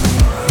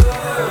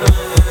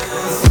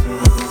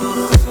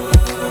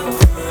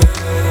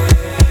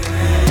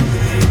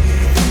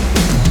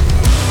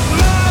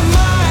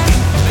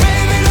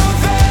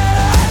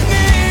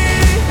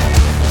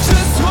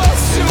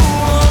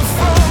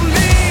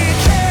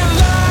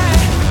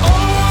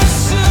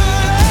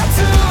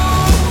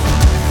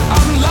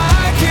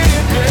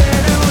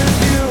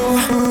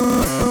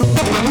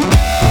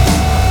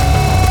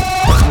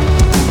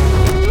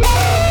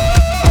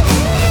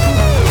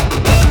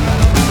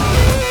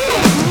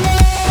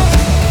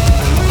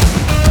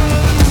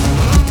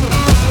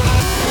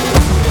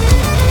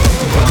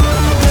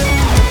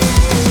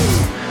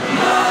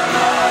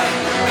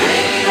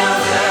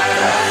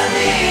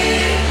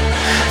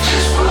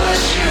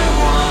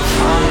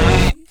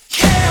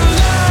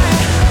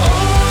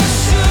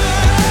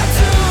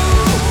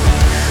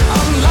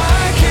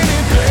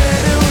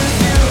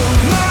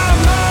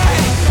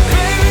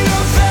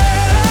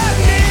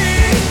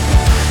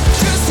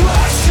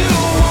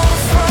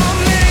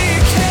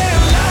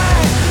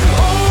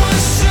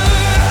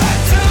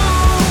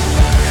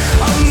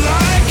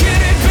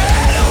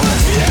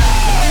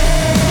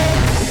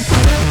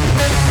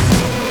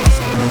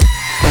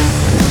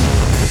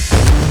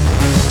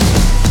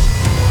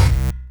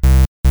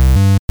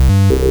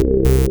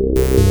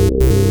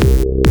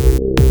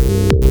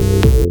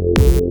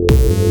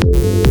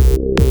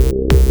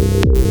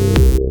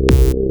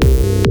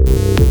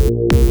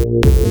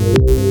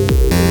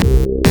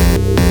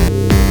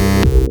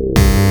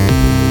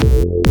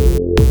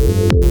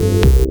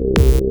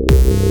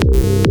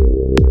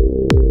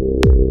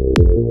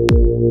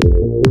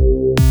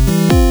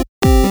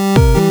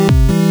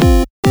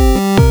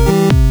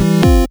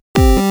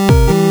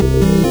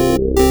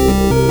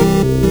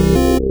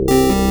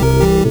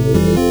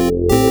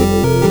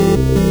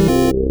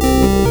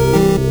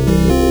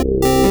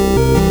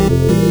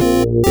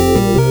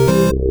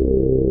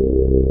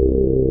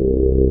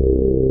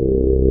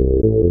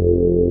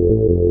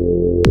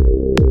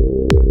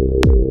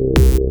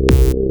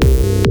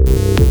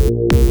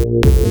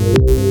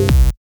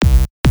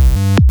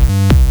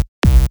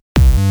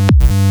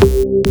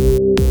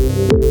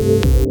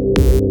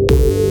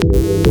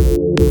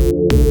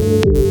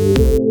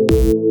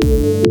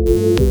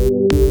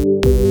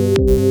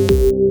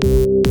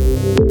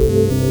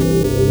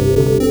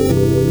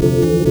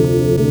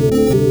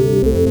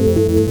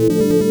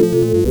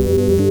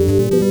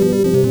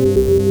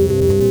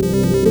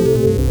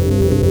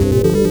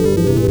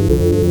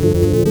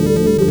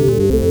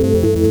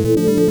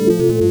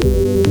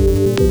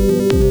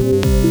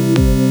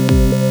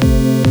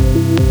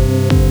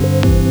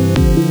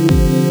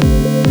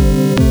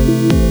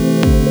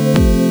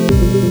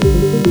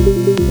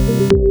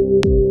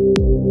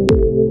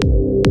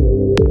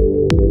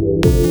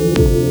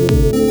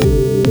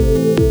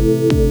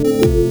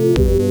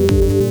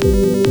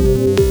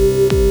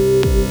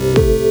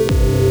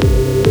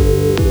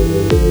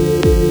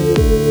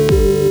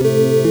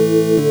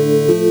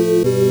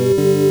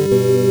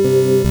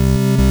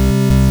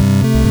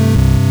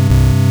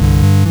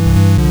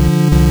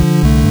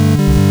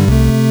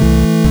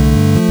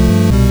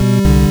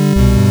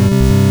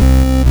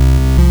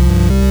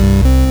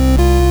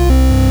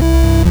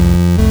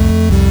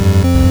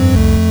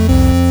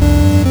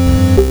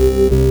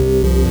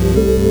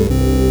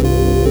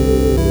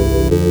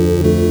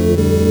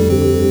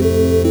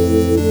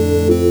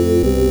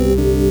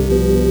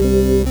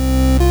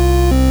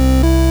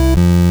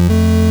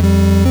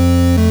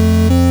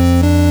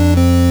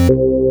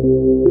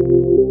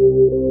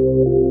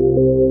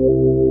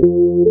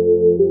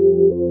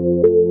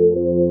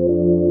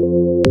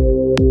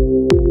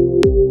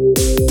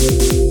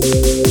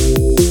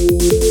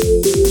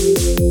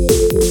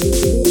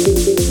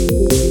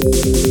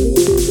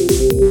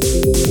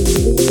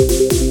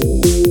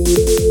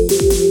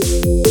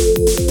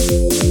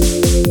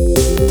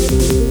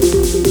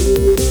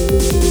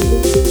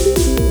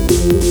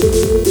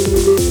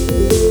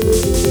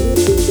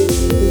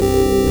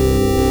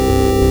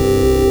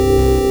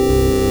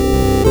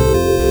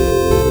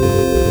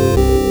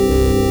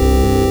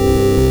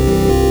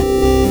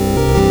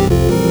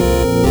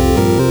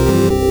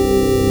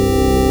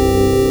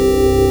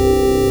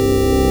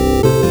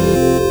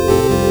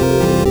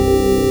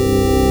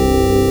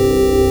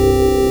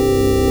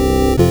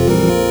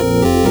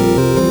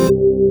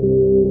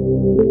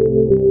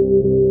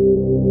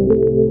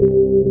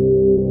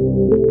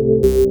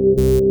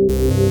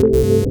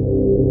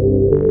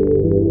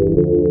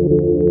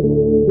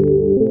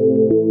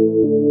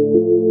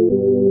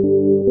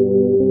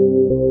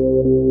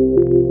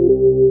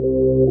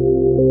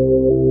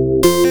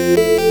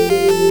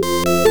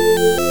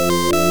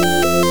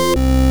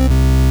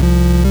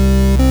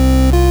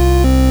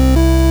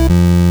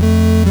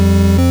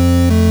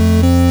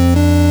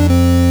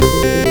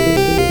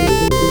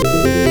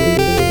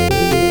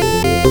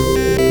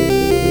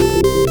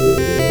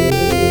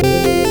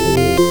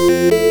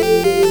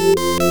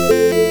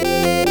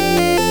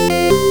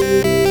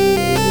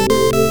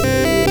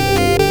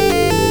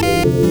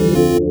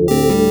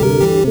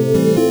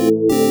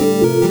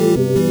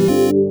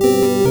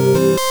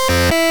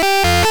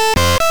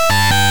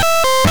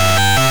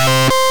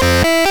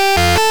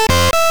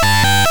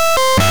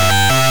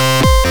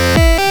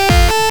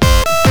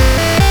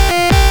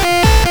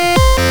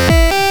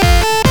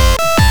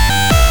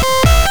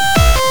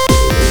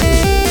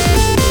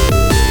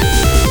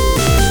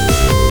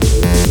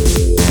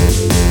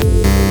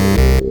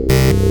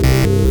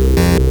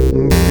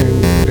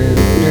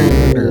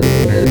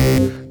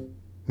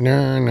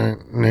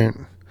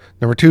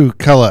 Number 2,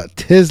 Cullah,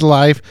 'Tis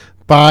Life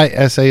by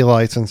SA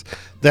License.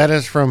 That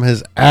is from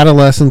his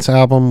Adolescence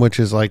album, which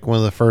is like one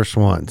of the first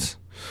ones.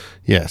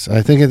 Yes,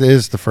 I think it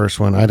is the first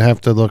one. I'd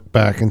have to look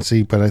back and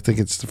see, but I think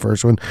it's the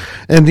first one.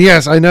 And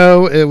yes, I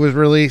know it was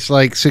released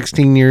like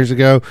 16 years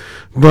ago,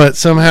 but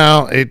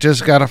somehow it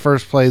just got a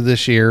first play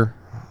this year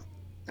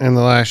and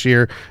the last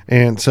year.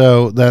 And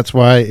so that's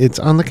why it's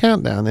on the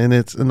countdown, and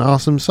it's an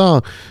awesome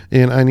song.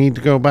 And I need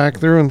to go back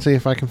through and see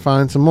if I can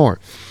find some more.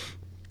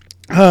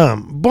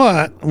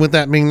 But with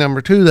that being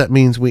number 2, that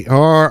means we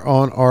are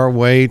on our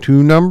way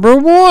to number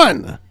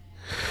 1.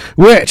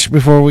 Which,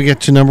 before we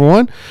get to number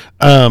 1,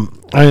 I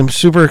am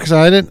super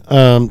excited.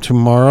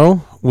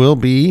 Tomorrow will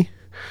be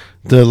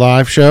the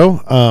live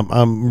show.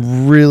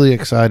 I'm really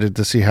excited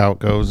to see how it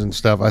goes and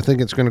stuff. I think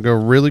it's going to go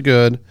really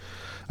good.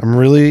 I'm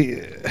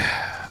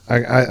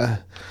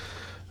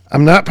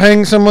not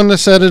paying someone to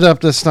set it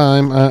up this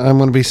time. I'm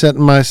going to be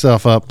setting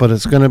myself up, but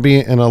it's going to be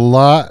in a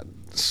lot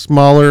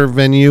smaller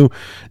venue,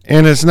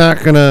 and it's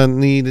not going to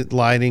need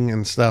lighting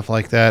and stuff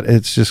like that.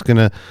 It's just going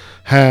to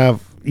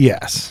have,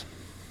 yes.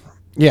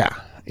 Yeah,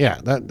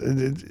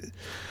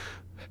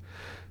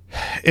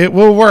 it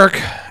will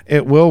work.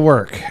 It will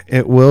work.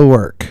 It will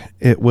work.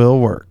 It will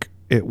work.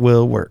 It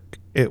will work.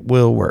 It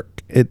will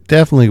work. It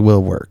definitely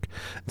will work.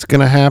 It's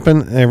going to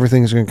happen.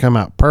 Everything's going to come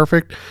out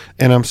perfect,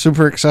 and I'm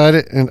super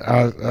excited, and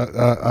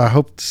I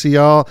hope to see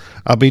y'all.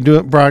 I'll be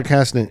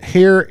broadcasting it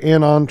here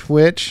and on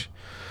Twitch.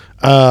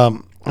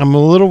 I'm a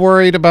little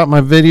worried about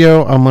my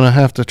video. I'm going to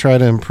have to try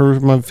to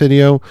improve my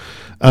video,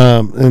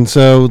 and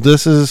so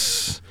this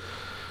is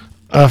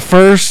a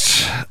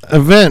first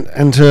event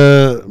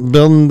into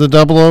building the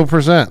 00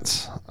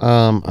 Presents.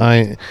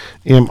 I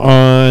am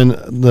on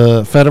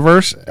the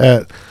Fediverse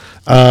at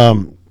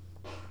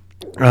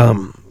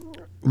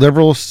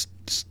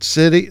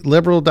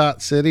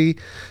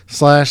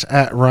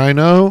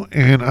liberal.city/@Rhino,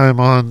 and I'm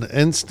on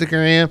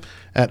Instagram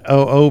at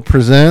 00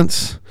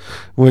 Presents,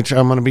 which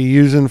I'm going to be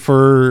using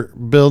for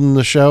building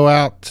the show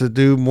out to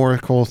do more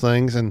cool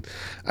things. And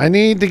I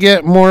need to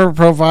get more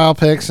profile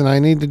pics, and I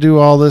need to do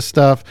all this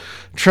stuff.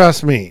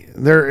 Trust me,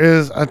 there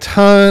is a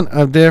ton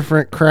of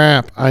different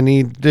crap I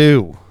need to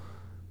do.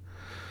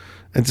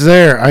 It's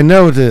there. I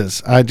know it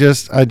is. I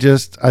just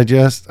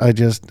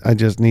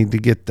need to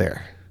get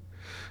there.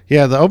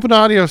 Yeah, the open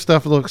audio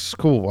stuff looks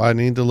cool. I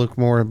need to look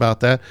more about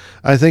that.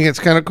 I think it's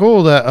kind of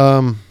cool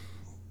that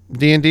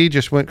D&D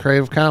just went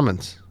Creative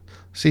Commons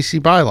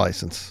CC BY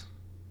license.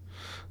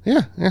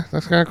 Yeah,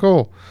 that's kind of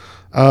cool.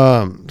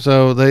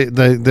 So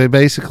they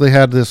basically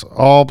had this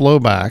all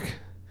blowback.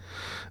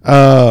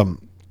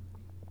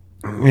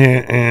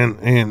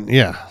 And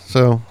yeah,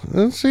 so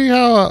let's see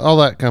how all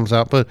that comes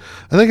out. But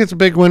I think it's a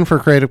big win for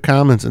Creative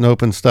Commons and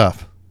open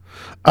stuff.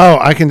 Oh,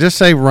 I can just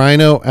say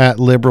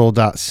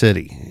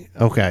rhino@liberal.city.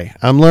 Okay,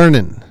 I'm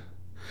learning.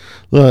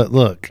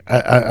 Look,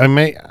 I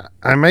may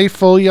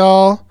fool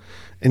y'all,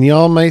 and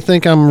y'all may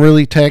think I'm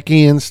really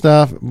techie and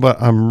stuff,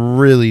 but I'm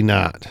really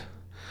not.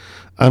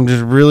 I'm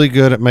just really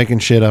good at making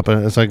shit up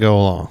as I go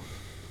along.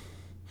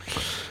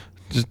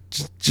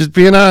 Just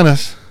being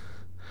honest.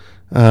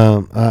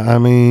 I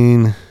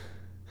mean,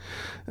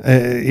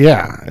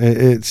 yeah,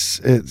 it's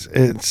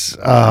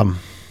going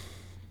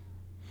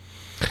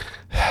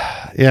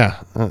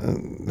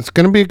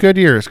to be a good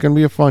year. It's going to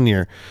be a fun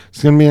year.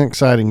 It's going to be an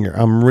exciting year.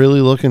 I'm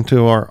really looking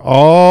to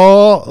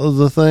all of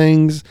the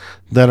things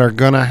that are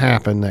going to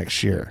happen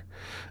next year.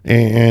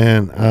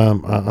 And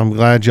I'm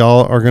glad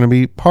y'all are going to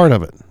be part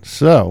of it.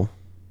 So,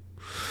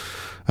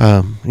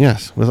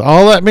 yes, with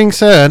all that being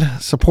said,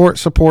 support.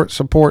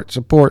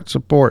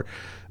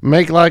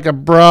 Make like a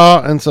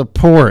bra and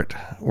support.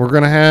 We're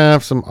going to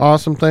have some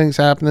awesome things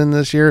happening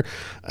this year,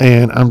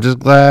 and I'm just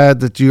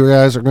glad that you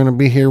guys are going to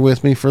be here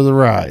with me for the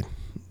ride.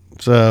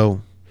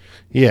 So,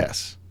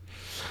 yes.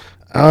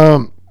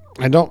 I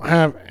don't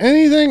have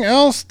anything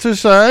else to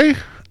say.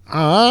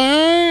 I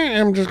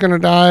am just going to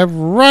dive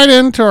right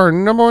into our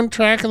number 1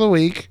 track of the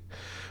week,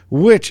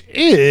 which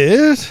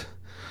is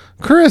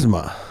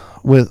Charisma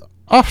with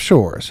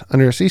Offshores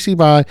under a CC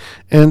BY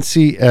and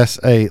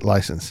CSA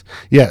license.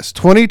 Yes,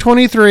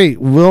 2023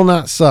 will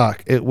not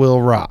suck. It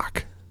will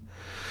rock.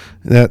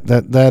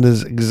 That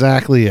is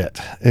exactly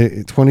it.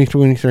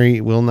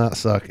 2023 will not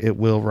suck. It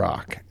will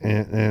rock.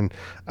 And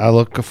I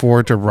look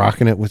forward to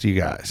rocking it with you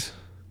guys.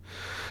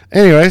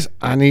 Anyways,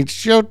 I need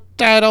show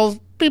titles,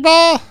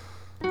 people.